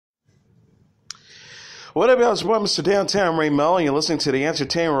What up, y'all? It's your boy, Mr. Downtown Ray Melo, and you're listening to the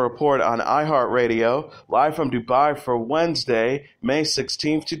Entertainment Report on iHeartRadio, live from Dubai for Wednesday, May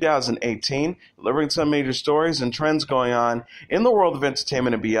 16th, 2018, delivering some major stories and trends going on in the world of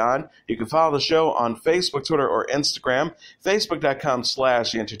entertainment and beyond. You can follow the show on Facebook, Twitter, or Instagram,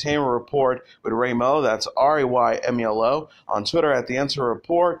 facebook.com/The Entertainment Report with Ray Melo, that's RAYMELO, on Twitter at The Enter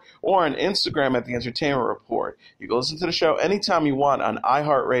Report, or on Instagram at The Entertainment Report. You can listen to the show anytime you want on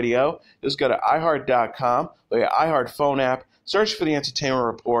iHeartRadio. Just go to iHeart.com, or your iHeart phone app, search for The Entertainment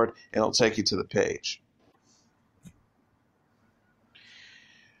Report, and it'll take you to the page.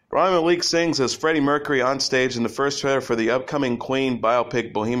 Rami Malek sings as Freddie Mercury on stage in the first trailer for the upcoming Queen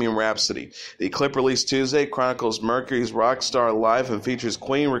biopic Bohemian Rhapsody. The clip released Tuesday chronicles Mercury's rock star life and features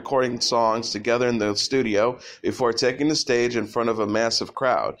Queen recording songs together in the studio before taking the stage in front of a massive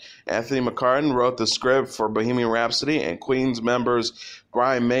crowd. Anthony McCartan wrote the script for Bohemian Rhapsody, and Queen's members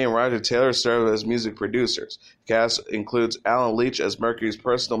Brian May and Roger Taylor serve as music producers. The cast includes Alan Leach as Mercury's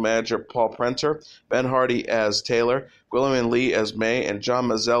personal manager Paul Prenter, Ben Hardy as Taylor, Gwilliman Lee as May, and John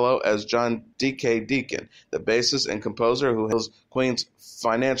Mazzello as John D.K. Deacon, the bassist and composer who handles Queen's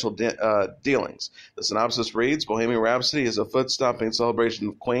financial dealings. The synopsis reads, Bohemian Rhapsody is a foot-stomping celebration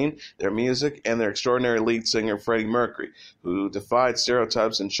of Queen, their music, and their extraordinary lead singer Freddie Mercury, who defied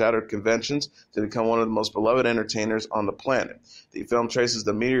stereotypes and shattered conventions to become one of the most beloved entertainers on the planet. The film traces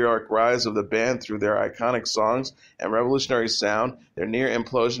the meteoric rise of the band through their iconic songs and revolutionary sound, their near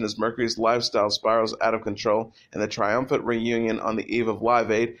implosion as Mercury's lifestyle spirals out of control, and the triumphant reunion on the eve of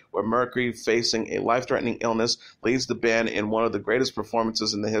Live Aid, where Mercury, facing a life-threatening illness, leads the band in one of the greatest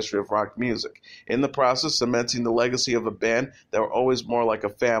performances in the history of rock music. In the process, cementing the legacy of a band that were always more like a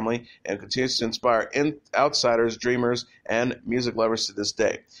family and continues to inspire outsiders, dreamers, and music lovers to this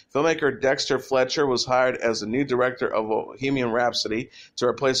day. Filmmaker Dexter Fletcher was hired as the new director of Bohemian Rhapsody to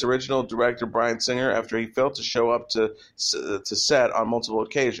replace original director Bryan Singer after he failed to show up to set on multiple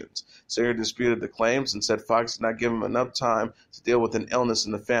occasions. Singer disputed the claims and said Fox did not give him enough time to deal with an illness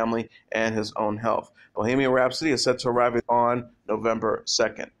in the family and his own health. Bohemian Rhapsody is set to arrive on November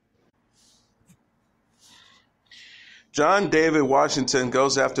 2nd. John David Washington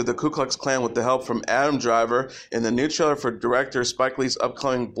goes after the Ku Klux Klan with the help from Adam Driver in the new trailer for director Spike Lee's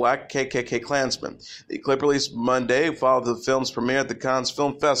upcoming BlacKkKlansman. The clip released Monday followed the film's premiere at the Cannes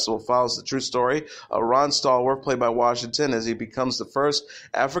Film Festival. Follows the true story of Ron Stallworth, played by Washington, as he becomes the first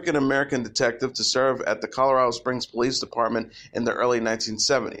African-American detective to serve at the Colorado Springs Police Department in the early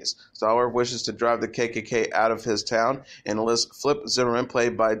 1970s. Stallworth wishes to drive the KKK out of his town and enlists Flip Zimmerman,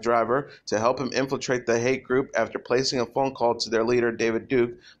 played by Driver, to help him infiltrate the hate group after placing a phone call to their leader, David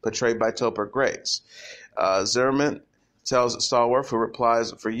Duke, portrayed by Topher Grace. Zimmerman tells Stallworth, who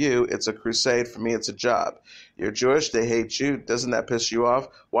replies, "For you, it's a crusade. For me, it's a job. You're Jewish. They hate you. Doesn't that piss you off?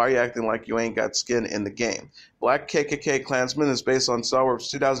 Why are you acting like you ain't got skin in the game?" BlacKkKlansman is based on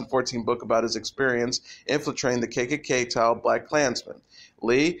Stallworth's 2014 book about his experience infiltrating the KKK titled BlacKkKlansman.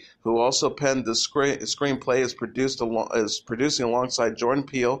 Lee, who also penned the screenplay, is producing alongside Jordan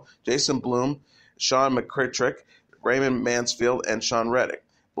Peele, Jason Blum, Sean McKittrick, Raymond Mansfield, and Sean Reddick.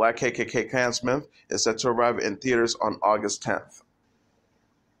 BlacKkKlansman is set to arrive in theaters on August 10th.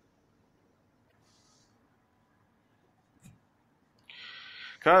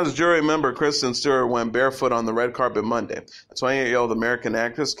 Cannes jury member Kristen Stewart went barefoot on the red carpet Monday. The 28-year-old American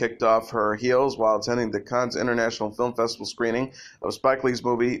actress kicked off her heels while attending the Cannes International Film Festival screening of Spike Lee's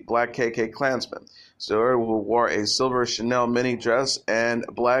movie BlacKkKlansman. Stewart, who wore a silver Chanel mini dress and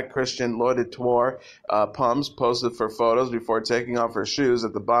black Christian Louboutin pumps, posed for photos before taking off her shoes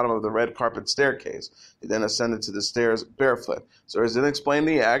at the bottom of the red carpet staircase. She then ascended to the stairs barefoot. Stewart didn't explain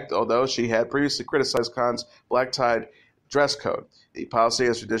the act, although she had previously criticized Cannes' black-tied dress code. The policy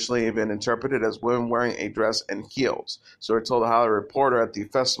has traditionally been interpreted as women wearing a dress and heels. Stewart told a Hollywood Reporter at the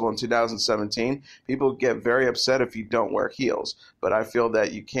festival in 2017, "People get very upset if you don't wear heels, but I feel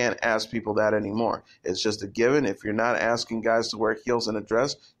that you can't ask people that anymore. It's just a given. If you're not asking guys to wear heels in a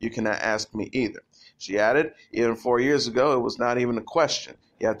dress, you cannot ask me either." She added, "Even 4 years ago, it was not even a question.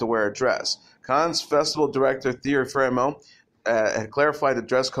 You have to wear a dress." Cannes Festival Director Thierry Frémaux had clarified the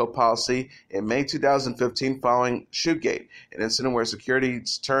dress code policy in May 2015 following Shoegate, an incident where security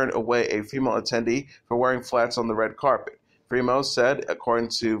turned away a female attendee for wearing flats on the red carpet. Frémaux said, according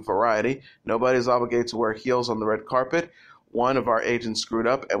to Variety, "Nobody is obligated to wear heels on the red carpet. One of our agents screwed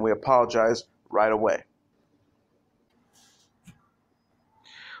up, and we apologize right away."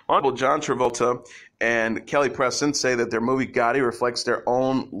 Honorable John Travolta and Kelly Preston say that their movie Gotti reflects their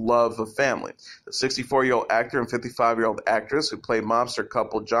own love of family. The 64-year-old actor and 55-year-old actress who played mobster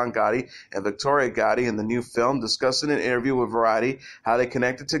couple John Gotti and Victoria Gotti in the new film discussed in an interview with Variety how they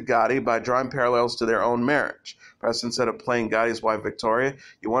connected to Gotti by drawing parallels to their own marriage. Preston said of playing Gotti's wife Victoria,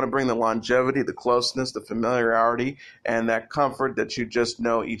 you want to bring the longevity, the closeness, the familiarity, and that comfort that you just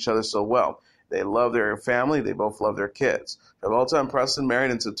know each other so well. They love their family. They both love their kids. Travolta and Preston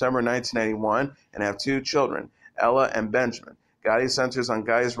married in September 1981 and have 2 children, Ella and Benjamin. Gotti centers on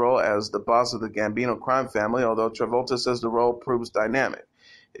Gotti's role as the boss of the Gambino crime family, although Travolta says the role proves dynamic.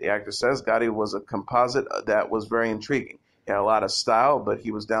 The actor says Gotti was a composite that was very intriguing. He had a lot of style, but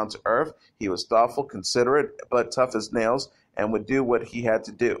he was down to earth. He was thoughtful, considerate, but tough as nails, and would do what he had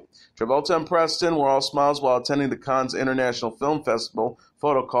to do. Travolta and Preston were all smiles while attending the Cannes International Film Festival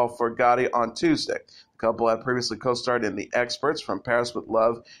photo call for Gotti on Tuesday. The couple had previously co-starred in The Experts, From Paris with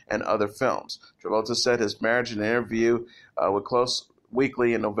Love, and other films. Travolta said his marriage in an interview with Close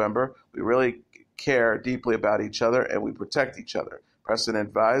Weekly in November, "We really care deeply about each other and we protect each other." Preston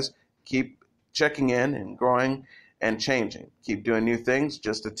advised, "Keep checking in and growing and changing. Keep doing new things,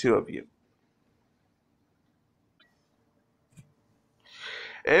 just the 2 of you."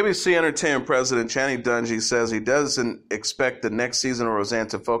 ABC Entertainment President Channing Dungey says he doesn't expect the next season of Roseanne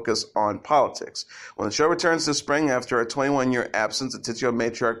to focus on politics. When the show returns this spring after a 21-year absence, the titular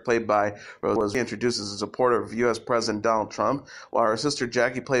matriarch played by Roseanne introduces a supporter of U.S. President Donald Trump, while her sister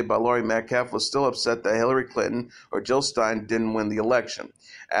Jackie, played by Laurie Metcalf, was still upset that Hillary Clinton or Jill Stein didn't win the election.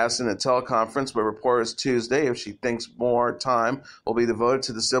 Asked in a teleconference with reporters Tuesday if she thinks more time will be devoted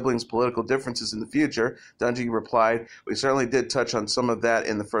to the siblings' political differences in the future, Dungey replied, "We certainly did touch on some of that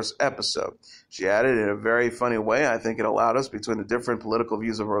in the first episode." She added, "In a very funny way, I think it allowed us, between the different political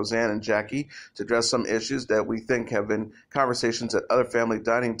views of Roseanne and Jackie, to address some issues that we think have been conversations at other family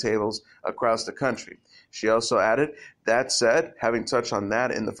dining tables across the country." She also added, "That said, having touched on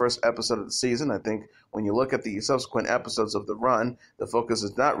that in the first episode of the season, I think when you look at the subsequent episodes of the run, the focus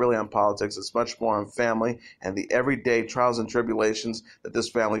is not really on politics, it's much more on family and the everyday trials and tribulations that this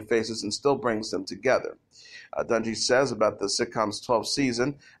family faces and still brings them together." Dungey says about the sitcom's 12th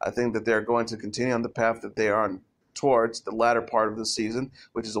season, "I think that they're going to continue on the path that they are on towards the latter part of the season,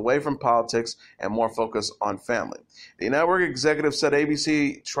 which is away from politics and more focus on family." The network executive said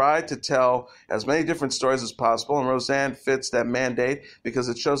ABC tried to tell as many different stories as possible, and Roseanne fits that mandate because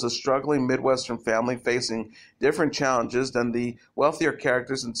it shows a struggling Midwestern family facing different challenges than the wealthier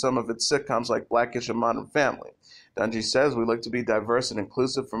characters in some of its sitcoms like Blackish and Modern Family. Dungey says, "We look to be diverse and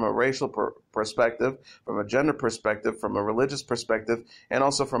inclusive from a racial perspective, from a gender perspective, from a religious perspective, and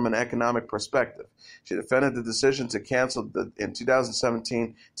also from an economic perspective." She defended the decision to cancel in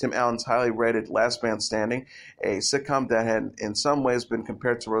 2017 Tim Allen's highly rated Last Man Standing, a sitcom that had in some ways been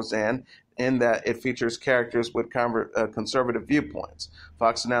compared to Roseanne in that it features characters with conservative viewpoints.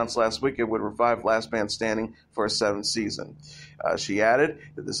 Fox announced last week it would revive Last Man Standing for a 7th season. She added,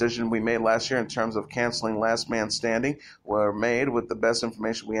 "The decision we made last year in terms of canceling Last Man Standing were made with the best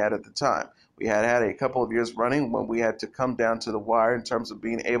information we had at the time. We had a couple of years running when we had to come down to the wire in terms of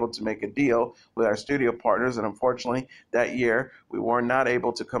being able to make a deal with our studio partners, and unfortunately that year we were not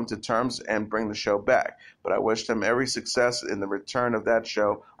able to come to terms and bring the show back. But I wish them every success in the return of that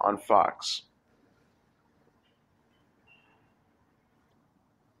show on Fox."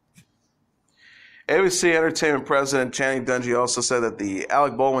 ABC Entertainment President Channing Dungey also said that the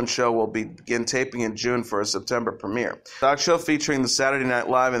Alec Baldwin show will begin taping in June for a September premiere. The talk show featuring the Saturday Night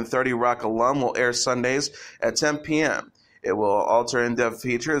Live and 30 Rock alum will air Sundays at 10 p.m. It will alter in-depth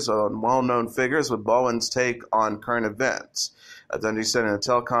features on well-known figures with Baldwin's take on current events. Dungey said in a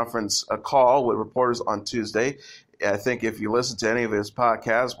teleconference call with reporters on Tuesday, "I think if you listen to any of his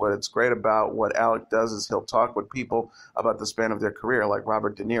podcasts, what's great about what Alec does is he'll talk with people about the span of their career, like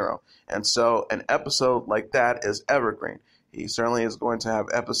Robert De Niro. And so an episode like that is evergreen. He certainly is going to have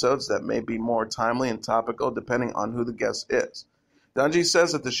episodes that may be more timely and topical depending on who the guest is." Dungey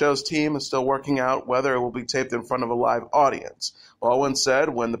says that the show's team is still working out whether it will be taped in front of a live audience. Baldwin said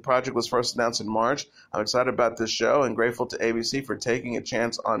when the project was first announced in March, "I'm excited about this show and grateful to ABC for taking a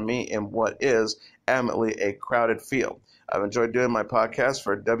chance on me in what is admittedly a crowded field. I've enjoyed doing my podcast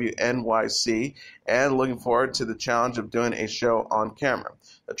for WNYC and looking forward to the challenge of doing a show on camera."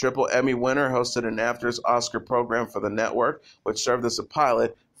 The triple Emmy winner hosted an after Oscar program for the network, which served as a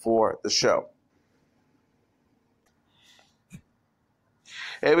pilot for the show.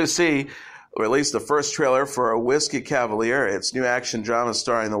 ABC released the first trailer for Whiskey Cavalier, its new action drama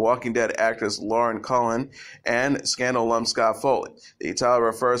starring The Walking Dead actress Lauren Cohan and Scandal alum Scott Foley. The title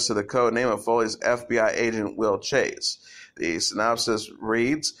refers to the code name of Foley's FBI agent Will Chase. The synopsis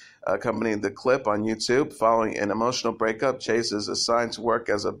reads, accompanying the clip on YouTube, following an emotional breakup, Chase is assigned to work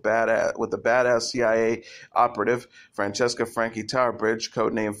as a badass CIA operative, Francesca Frankie Towerbridge,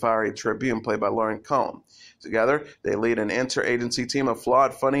 codenamed Fiery Tribune, played by Lauren Cohen. Together, they lead an interagency team of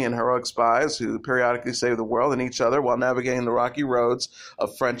flawed, funny, and heroic spies who periodically save the world and each other while navigating the rocky roads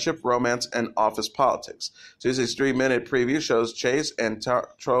of friendship, romance, and office politics. Tuesday's 3-minute preview shows Chase and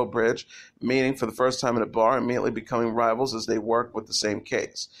Trowbridge meeting for the first time in a bar, immediately becoming rivals as they work with the same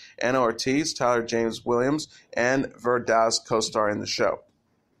case. Anna Ortiz, Tyler James Williams, and Verdas co-star in the show.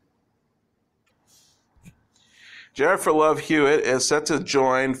 Jennifer Love Hewitt is set to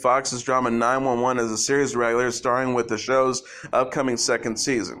join Fox's drama 911 as a series regular, starring with the show's upcoming second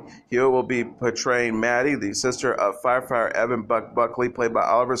season. Hewitt will be portraying Maddie, the sister of firefighter Evan Buck Buckley, played by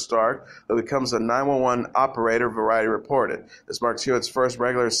Oliver Stark, who becomes a 911 operator, Variety reported. This marks Hewitt's first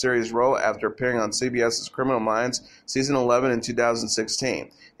regular series role after appearing on CBS's Criminal Minds, Season 11 in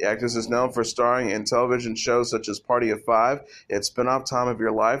 2016. The actress is known for starring in television shows such as Party of Five, its spinoff Time of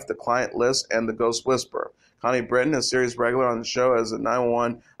Your Life, The Client List, and The Ghost Whisperer. Connie Britton, a series regular on the show as a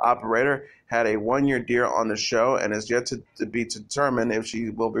 911 operator, had a one-year deal on the show and is yet to be determined if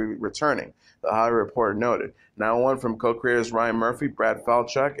she will be returning, the Hollywood Reporter noted. 911 from co-creators Ryan Murphy, Brad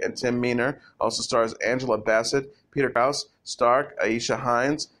Falchuk, and Tim Meaner also stars Angela Bassett, Peter Krause, Stark, Aisha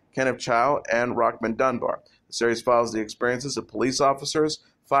Hines, Kenneth Chow, and Rockman Dunbar. The series follows the experiences of police officers,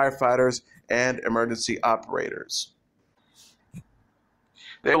 firefighters, and emergency operators.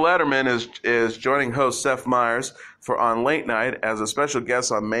 David Letterman is joining host Seth Meyers on Late Night as a special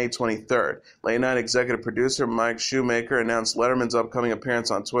guest on May 23rd. Late Night executive producer Mike Shoemaker announced Letterman's upcoming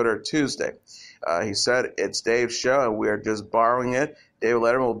appearance on Twitter Tuesday. He said, "It's Dave's show and we are just borrowing it. David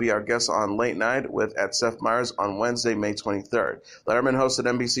Letterman will be our guest on Late Night at Seth Meyers on Wednesday, May 23rd. Letterman hosted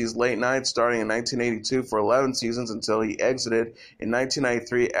NBC's Late Night starting in 1982 for 11 seasons until he exited in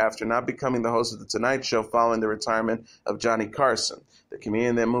 1993 after not becoming the host of The Tonight Show following the retirement of Johnny Carson. The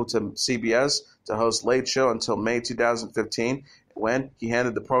comedian then moved to CBS to host Late Show until May 2015, when he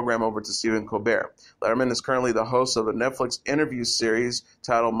handed the program over to Stephen Colbert. Letterman is currently the host of a Netflix interview series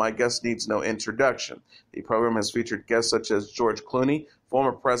titled My Guest Needs No Introduction. The program has featured guests such as George Clooney,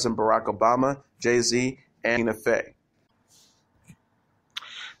 former President Barack Obama, Jay-Z, and Tina Fey.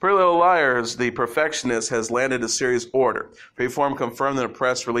 Pretty Little Liars, The Perfectionists, has landed a series order. Freeform confirmed in a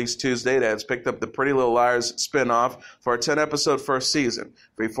press release Tuesday that it's picked up the Pretty Little Liars spinoff for a 10-episode first season.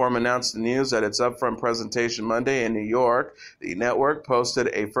 Freeform announced the news at its upfront presentation Monday in New York. The network posted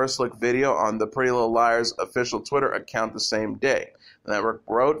a first-look video on the Pretty Little Liars official Twitter account the same day. The network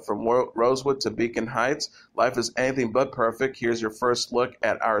wrote, "From Rosewood to Beacon Heights, life is anything but perfect. Here's your first look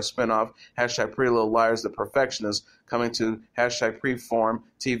at our spinoff, hashtag Pretty Little Liars, The Perfectionists, coming to hashtag Freeform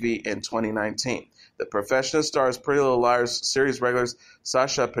TV in 2019. The Perfectionists stars Pretty Little Liars series regulars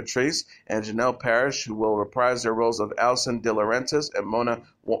Sasha Patrice and Janelle Parrish, who will reprise their roles of Alison De Laurentiis and Mona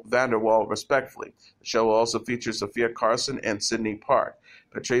Vanderwall, respectively. The show will also feature Sophia Carson and Sydney Park.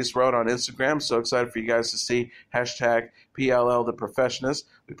 Patrice wrote on Instagram, "So excited for you guys to see hashtag PLL The Perfectionists.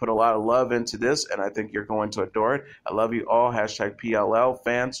 We put a lot of love into this, and I think you're going to adore it. I love you all, hashtag PLL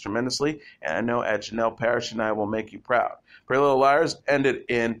fans tremendously, and I know at Janelle Parrish and I will make you proud." Pretty Little Liars ended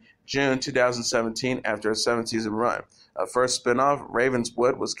in June 2017 after a 7-season run. A first spinoff,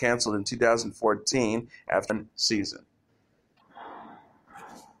 Ravenswood, was canceled in 2014 after one season.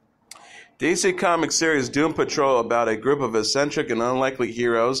 DC Comics series Doom Patrol, about a group of eccentric and unlikely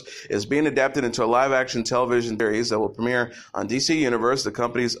heroes, is being adapted into a live-action television series that will premiere on DC Universe, the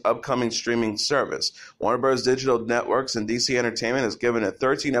company's upcoming streaming service. Warner Bros. Digital Networks and DC Entertainment has given a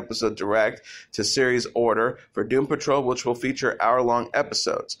 13-episode direct-to-series order for Doom Patrol, which will feature hour-long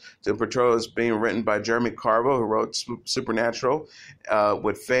episodes. Doom Patrol is being written by Jeremy Carbo, who wrote Supernatural,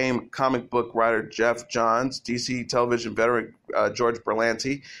 with famed comic book writer Jeff Johns, DC television veteran George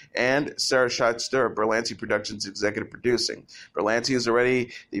Berlanti, and Sarah Schuster of Berlanti Productions executive producing. Berlanti is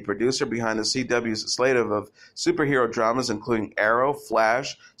already the producer behind the CW's slate of superhero dramas, including Arrow,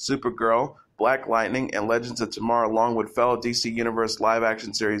 Flash, Supergirl, Black Lightning, and Legends of Tomorrow, along with fellow DC Universe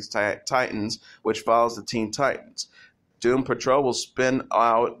live-action series Titans, which follows the Teen Titans. Doom Patrol will spin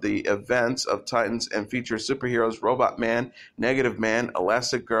out the events of Titans and feature superheroes Robot Man, Negative Man,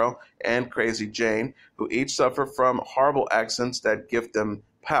 Elastic Girl, and Crazy Jane, who each suffer from horrible accidents that give them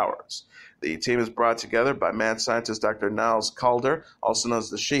powers. The team is brought together by mad scientist Dr. Niles Calder, also known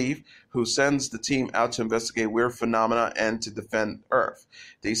as the Sheev, who sends the team out to investigate weird phenomena and to defend Earth.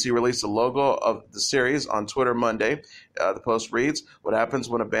 DC released a logo of the series on Twitter Monday. The post reads, "What happens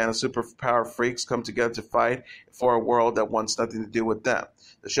when a band of superpower freaks come together to fight for a world that wants nothing to do with them?"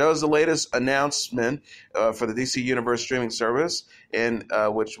 The show is the latest announcement for the DC Universe streaming service,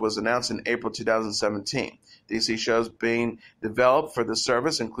 which was announced in April 2017. DC shows being developed for the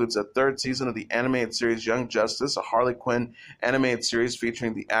service includes a third season of the animated series Young Justice, a Harley Quinn animated series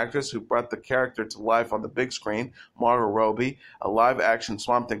featuring the actress who brought the character to life on the big screen, Margot Robbie, a live-action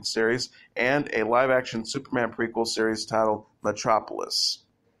Swamp Thing series, and a live-action Superman prequel series titled Metropolis.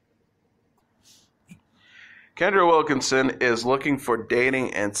 Kendra Wilkinson is looking for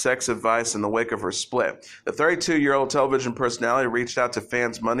dating and sex advice in the wake of her split. The 32-year-old television personality reached out to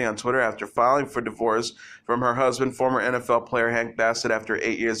fans Monday on Twitter after filing for divorce from her husband, former NFL player Hank Bassett, after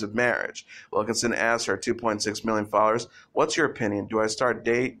 8 years of marriage. Wilkinson asked her 2.6 million followers, "What's your opinion? Do I start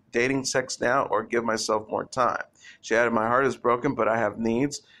dating sex now or give myself more time?" She added, "My heart is broken, but I have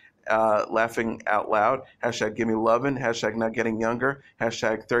needs." Laughing out loud, hashtag give me lovin', hashtag not getting younger,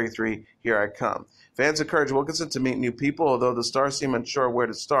 hashtag 33, here I come. Fans encourage Wilkinson to meet new people, although the star seemed unsure where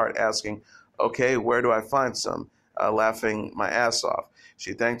to start, asking, "Okay, where do I find some?" Laughing my ass off.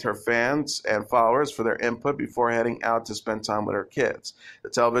 She thanked her fans and followers for their input before heading out to spend time with her kids. The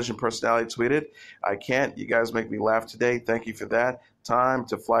television personality tweeted, "I can't. You guys make me laugh today. Thank you for that. Time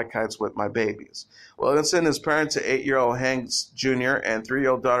to fly kites with my babies." Wilkinson is parent to 8-year-old Hank Jr. and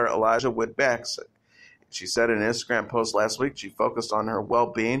 3-year-old daughter Elijah with Bassett. She said in an Instagram post last week she focused on her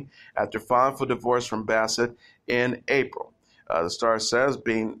well-being after filing for divorce from Bassett in April. The star says,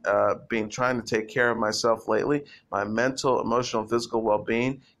 being trying to take care of myself lately, my mental, emotional, and physical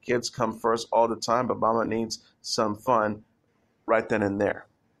well-being. Kids come first all the time, but mama needs some fun right then and there.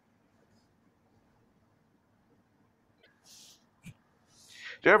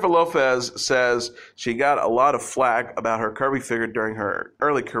 Jennifer Lopez says she got a lot of flack about her curvy figure during her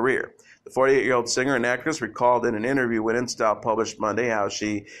early career. The 48-year-old singer and actress recalled in an interview with InStyle published Monday how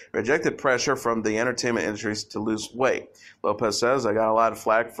she rejected pressure from the entertainment industry to lose weight. Lopez says, "I got a lot of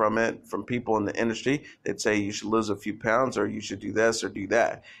flack from people in the industry. They'd say you should lose a few pounds or you should do this or do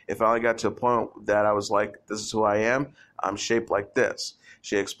that. It finally got to a point that I was like, this is who I am. I'm shaped like this."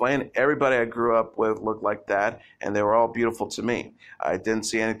 She explained, "Everybody I grew up with looked like that, and they were all beautiful to me. I didn't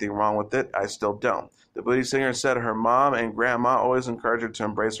see anything wrong with it. I still don't." The booty singer said her mom and grandma always encouraged her to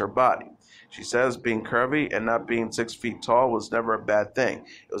embrace her body. She says being curvy and not being 6 feet tall was never a bad thing.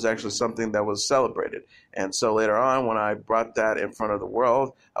 It was actually something that was celebrated. And so later on, when I brought that in front of the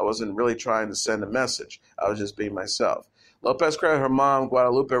world, I wasn't really trying to send a message. I was just being myself. Lopez credited her mom,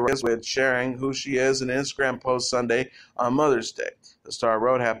 Guadalupe Reyes, with sharing who she is in an Instagram post Sunday on Mother's Day. The star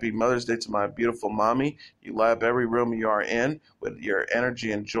wrote, "Happy Mother's Day to my beautiful mommy. You light up every room you are in with your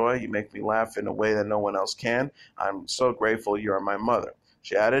energy and joy. You make me laugh in a way that no one else can. I'm so grateful you are my mother."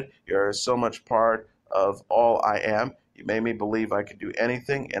 She added, "You're so much part of all I am. You made me believe I could do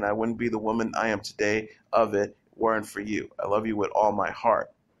anything, and I wouldn't be the woman I am today of it weren't for you. I love you with all my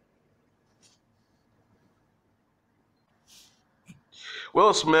heart."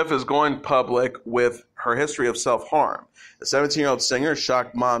 Willow Smith is going public with her history of self-harm. The 17-year-old singer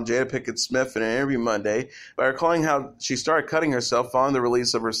shocked mom Jada Pinkett Smith in an interview Monday by recalling how she started cutting herself following the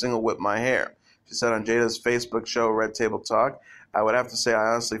release of her single Whip My Hair. She said on Jada's Facebook show Red Table Talk, "I would have to say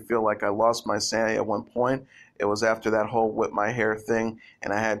I honestly feel like I lost my sanity at one point. It was after that whole Whip My Hair thing,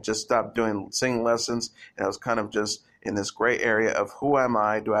 and I had just stopped doing singing lessons, and I was kind of just in this gray area of who am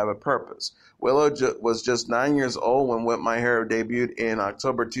I, do I have a purpose?" Willow was just 9 years old when Whip My Hair debuted in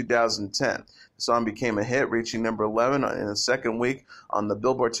October 2010. The song became a hit, reaching number 11 in the second week on the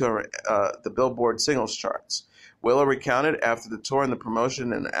Billboard singles charts. Willow recounted, "After the tour and the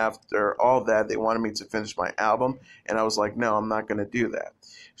promotion and after all that, they wanted me to finish my album, and I was like, no, I'm not going to do that."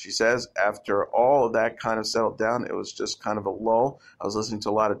 She says, "After all of that kind of settled down, it was just kind of a lull. I was listening to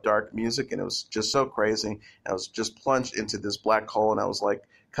a lot of dark music, and it was just so crazy. I was just plunged into this black hole, and I was like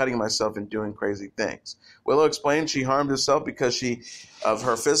cutting myself and doing crazy things." Willow explained she harmed herself because of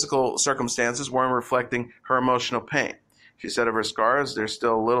her physical circumstances weren't reflecting her emotional pain. She said of her scars, "There's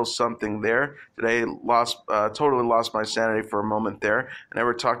still a little something there. Today, totally lost my sanity for a moment there. I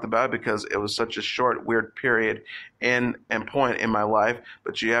never talked about it because it was such a short, weird period and point in my life,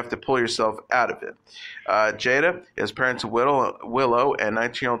 but you have to pull yourself out of it." Jada is parent to Willow and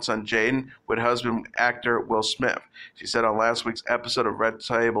 19-year-old son Jaden with husband actor Will Smith. She said on last week's episode of Red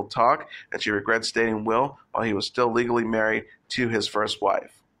Table Talk that she regrets dating Will while he was still legally married to his first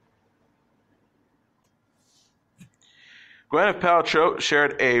wife. Gwyneth Paltrow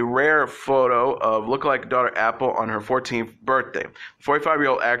shared a rare photo of lookalike daughter Apple on her 14th birthday. The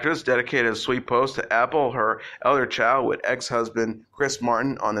 45-year-old actress dedicated a sweet post to Apple, her elder child, with ex-husband Chris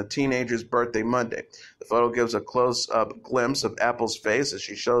Martin on the teenager's birthday Monday. The photo gives a close-up glimpse of Apple's face as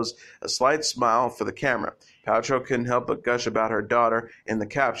she shows a slight smile for the camera. Paltrow couldn't help but gush about her daughter in the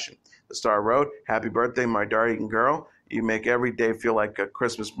caption. The star wrote, "Happy birthday, my darling girl. You make every day feel like a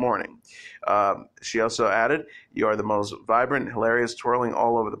Christmas morning." She also added, "You are the most vibrant, hilarious, twirling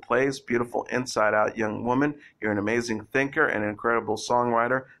all over the place, beautiful inside-out young woman. You're an amazing thinker and an incredible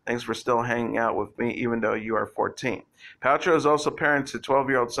songwriter. Thanks for still hanging out with me even though you are 14. Paltrow is also parent to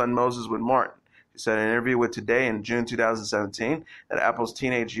 12-year-old son Moses with Martin. She said in an interview with Today in June 2017 that Apple's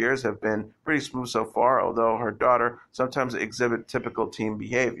teenage years have been pretty smooth so far, although her daughter sometimes exhibits typical teen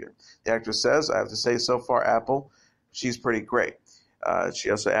behavior. The actress says, "I have to say so far, Apple, she's pretty great." She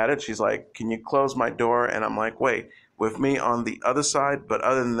also added, she's like, "Can you close my door?" And I'm like, "Wait, with me on the other side?" But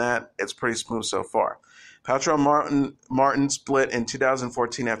other than that, it's pretty smooth so far. Paltrow and Martin split in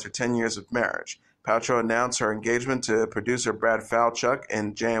 2014 after 10 years of marriage. Paltrow announced her engagement to producer Brad Falchuk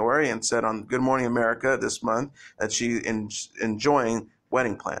in January and said on Good Morning America this month that she's enjoying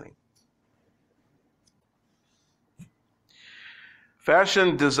wedding planning.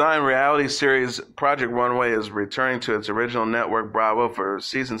 Fashion design reality series Project Runway is returning to its original network Bravo for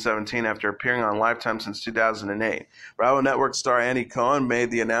season 17 after appearing on Lifetime since 2008. Bravo Network star Andy Cohen made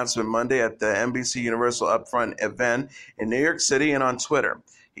the announcement Monday at the NBC Universal Upfront event in New York City and on Twitter.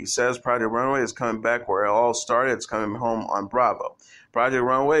 He says Project Runway is coming back where it all started. It's coming home on Bravo. Project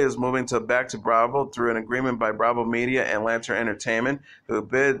Runway is moving back to Bravo through an agreement by Bravo Media and Lantern Entertainment, who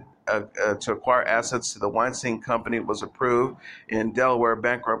bid to acquire assets to the Weinstein Company was approved in Delaware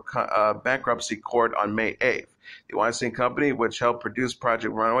bankruptcy court on May 8th. The Weinstein Company, which helped produce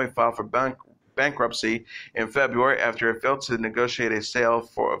Project Runway, filed for bankruptcy in February after it failed to negotiate a sale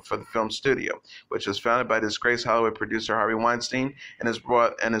for the film studio, which was founded by disgraced Hollywood producer Harvey Weinstein and his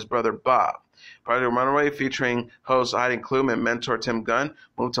brother Bob. Project Runway, featuring host Heidi Klum and mentor Tim Gunn,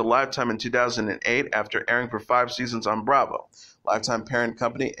 moved to Lifetime in 2008 after airing for 5 seasons on Bravo. Lifetime parent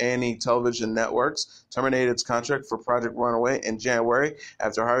company A&E Television Networks terminated its contract for Project Runway in January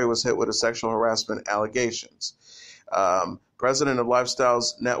after Harvey was hit with sexual harassment allegations. President of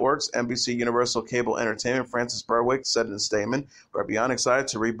Lifestyles Networks, NBC Universal Cable Entertainment, Francis Berwick, said in a statement, "We're beyond excited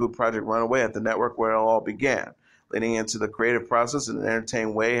to reboot Project Runway at the network where it all began. Leading into the creative process in an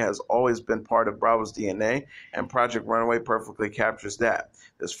entertaining way has always been part of Bravo's DNA, and Project Runway perfectly captures that.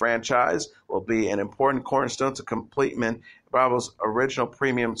 This franchise will be an important cornerstone to complement Bravo's original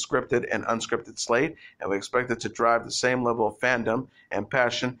premium scripted and unscripted slate, and we expect it to drive the same level of fandom and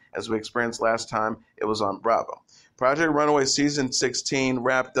passion as we experienced last time it was on Bravo." Project Runway Season 16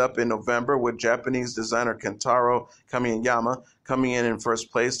 wrapped up in November with Japanese designer Kentaro Kamiyama coming in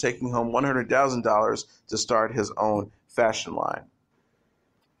first place, taking home $100,000 to start his own fashion line.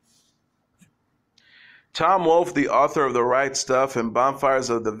 Tom Wolfe, the author of The Right Stuff and Bonfires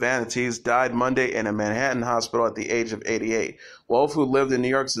of the Vanities, died Monday in a Manhattan hospital at the age of 88. Wolfe, who lived in New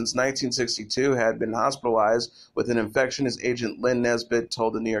York since 1962, had been hospitalized with an infection, his agent Lynn Nesbitt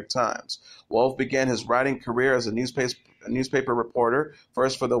told the New York Times. Wolfe began his writing career as a newspaper reporter,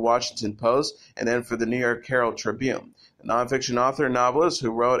 first for the Washington Post and then for the New York Herald Tribune. The nonfiction author and novelist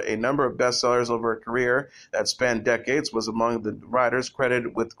who wrote a number of bestsellers over a career that spanned decades was among the writers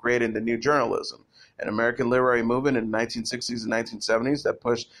credited with creating the new journalism, an American literary movement in the 1960s and 1970s that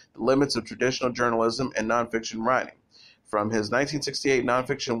pushed the limits of traditional journalism and nonfiction writing. From his 1968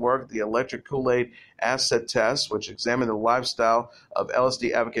 nonfiction work, The Electric Kool-Aid Acid Test, which examined the lifestyle of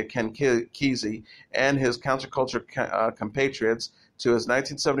LSD advocate Ken Kesey and his counterculture compatriots, to his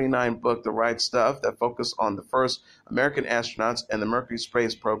 1979 book, The Right Stuff, that focused on the first American astronauts and the Mercury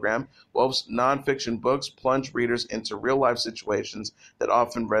space program, Wolfe's nonfiction books plunged readers into real-life situations that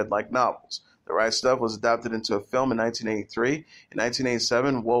often read like novels. The Right Stuff was adapted into a film in 1983. In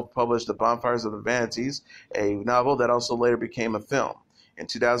 1987, Wolfe published The Bonfires of the Vanities, a novel that also later became a film. In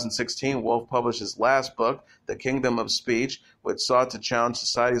 2016, Wolfe published his last book, The Kingdom of Speech, which sought to challenge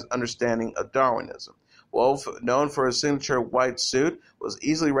society's understanding of Darwinism. Wolfe, known for his signature white suit, was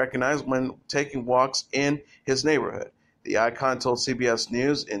easily recognized when taking walks in his neighborhood. The icon told CBS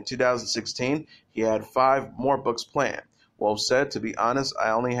News in 2016 he had 5 more books planned. Wolfe said, "To be honest, I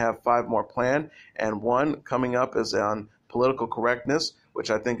only have 5 more planned, and one coming up is on political correctness, which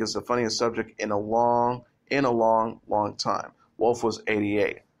I think is the funniest subject in a long time." Wolfe was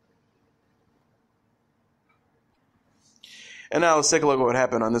 88. And now let's take a look at what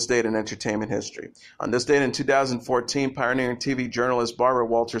happened on this date in entertainment history. On this date in 2014, pioneering TV journalist Barbara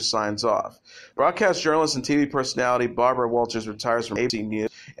Walters signs off. Broadcast journalist and TV personality Barbara Walters retires from ABC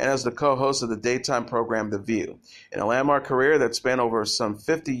News and as the co-host of the daytime program The View. In a landmark career that spanned over some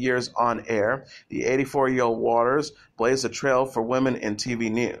 50 years on air, the 84-year-old Walters blazed a trail for women in TV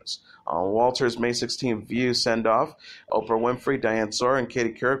news. On Walters' May 16th View send-off, Oprah Winfrey, Diane Sawyer, and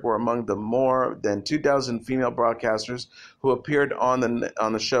Katie Couric were among the more than 2,000 female broadcasters who appeared on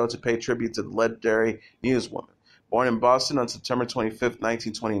the show to pay tribute to the legendary newswoman. Born in Boston on September 25,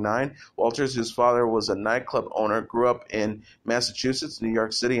 1929, Walters, whose father was a nightclub owner, grew up in Massachusetts, New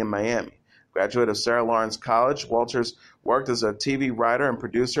York City, and Miami. Graduate of Sarah Lawrence College, Walters worked as a TV writer and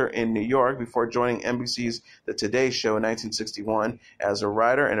producer in New York before joining NBC's The Today Show in 1961 as a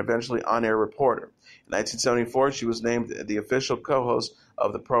writer and eventually on-air reporter. In 1974, she was named the official co-host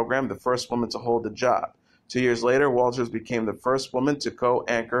of the program, the first woman to hold the job. 2 years later, Walters became the first woman to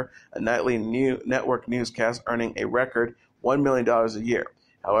co-anchor a nightly network newscast, earning a record $1 million a year.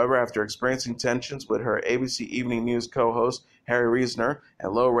 However, after experiencing tensions with her ABC Evening News co-host, Harry Reasoner,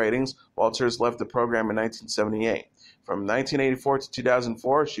 and low ratings, Walters left the program in 1978. From 1984 to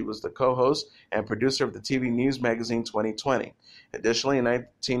 2004, she was the co-host and producer of the TV news magazine 2020. Additionally, in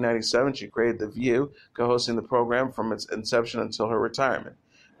 1997, she created The View, co-hosting the program from its inception until her retirement.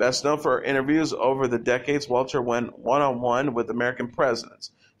 Best known for her interviews over the decades, Walters went one-on-one with American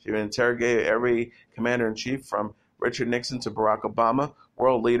presidents. She interrogated every commander-in-chief from Richard Nixon to Barack Obama,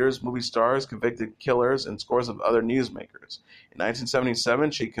 world leaders, movie stars, convicted killers, and scores of other newsmakers. In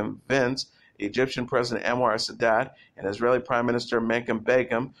 1977, she convinced Egyptian President Anwar Sadat and Israeli Prime Minister Menachem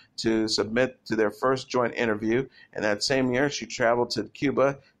Begin to submit to their first joint interview, and that same year she traveled to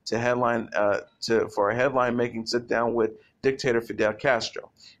Cuba for a headline-making sit-down with dictator Fidel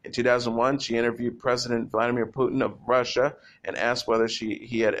Castro. In 2001, she interviewed President Vladimir Putin of Russia and asked whether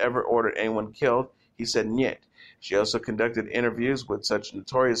he had ever ordered anyone killed. He said niet. She also conducted interviews with such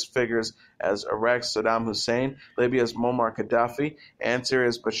notorious figures as Iraq's Saddam Hussein, Libya's Muammar Gaddafi, and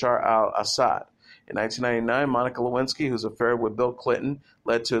Syria's Bashar al-Assad. In 1999, Monica Lewinsky, whose affair with Bill Clinton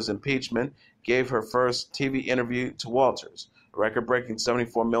led to his impeachment, gave her first TV interview to Walters. A record-breaking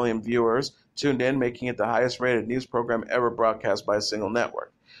 74 million viewers tuned in, making it the highest-rated news program ever broadcast by a single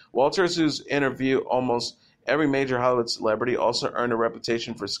network. Walters, whose interview almost every major Hollywood celebrity, also earned a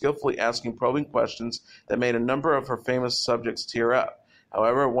reputation for skillfully asking probing questions that made a number of her famous subjects tear up.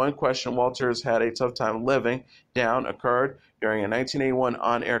 However, one question Walters had a tough time living down occurred during a 1981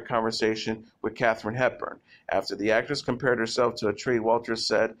 on-air conversation with Katharine Hepburn. After the actress compared herself to a tree, Walters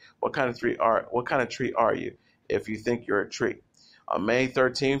said, what kind of tree are you if you think you're a tree? On May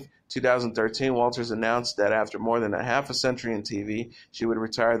 13, 2013, Walters announced that after more than a half a century in TV, she would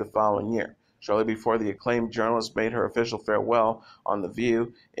retire the following year. Shortly before the acclaimed journalist made her official farewell on The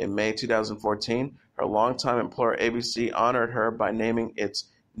View in May 2014, her longtime employer ABC honored her by naming its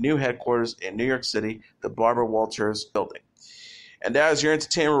new headquarters in New York City the Barbara Walters Building. And that is your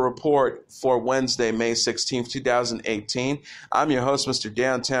entertainment report for Wednesday, May 16th, 2018. I'm your host, Mr.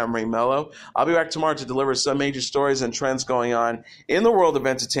 Downtown Rami Melo. I'll be back tomorrow to deliver some major stories and trends going on in the world of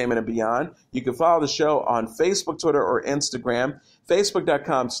entertainment and beyond. You can follow the show on Facebook, Twitter, or Instagram.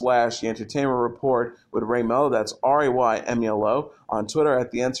 Facebook.com/The Entertainment Report with Ray Melo. That's RAYMELO. On Twitter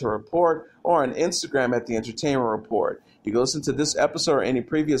at The Enter Report, or on Instagram at The Entertainment Report. You can listen to this episode or any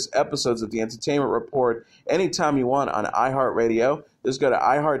previous episodes of The Entertainment Report anytime you want on iHeartRadio. Just go to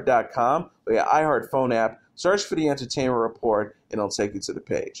iHeart.com or your iHeart phone app, search for The Entertainment Report, and it'll take you to the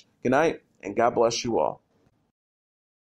page. Good night, and God bless you all.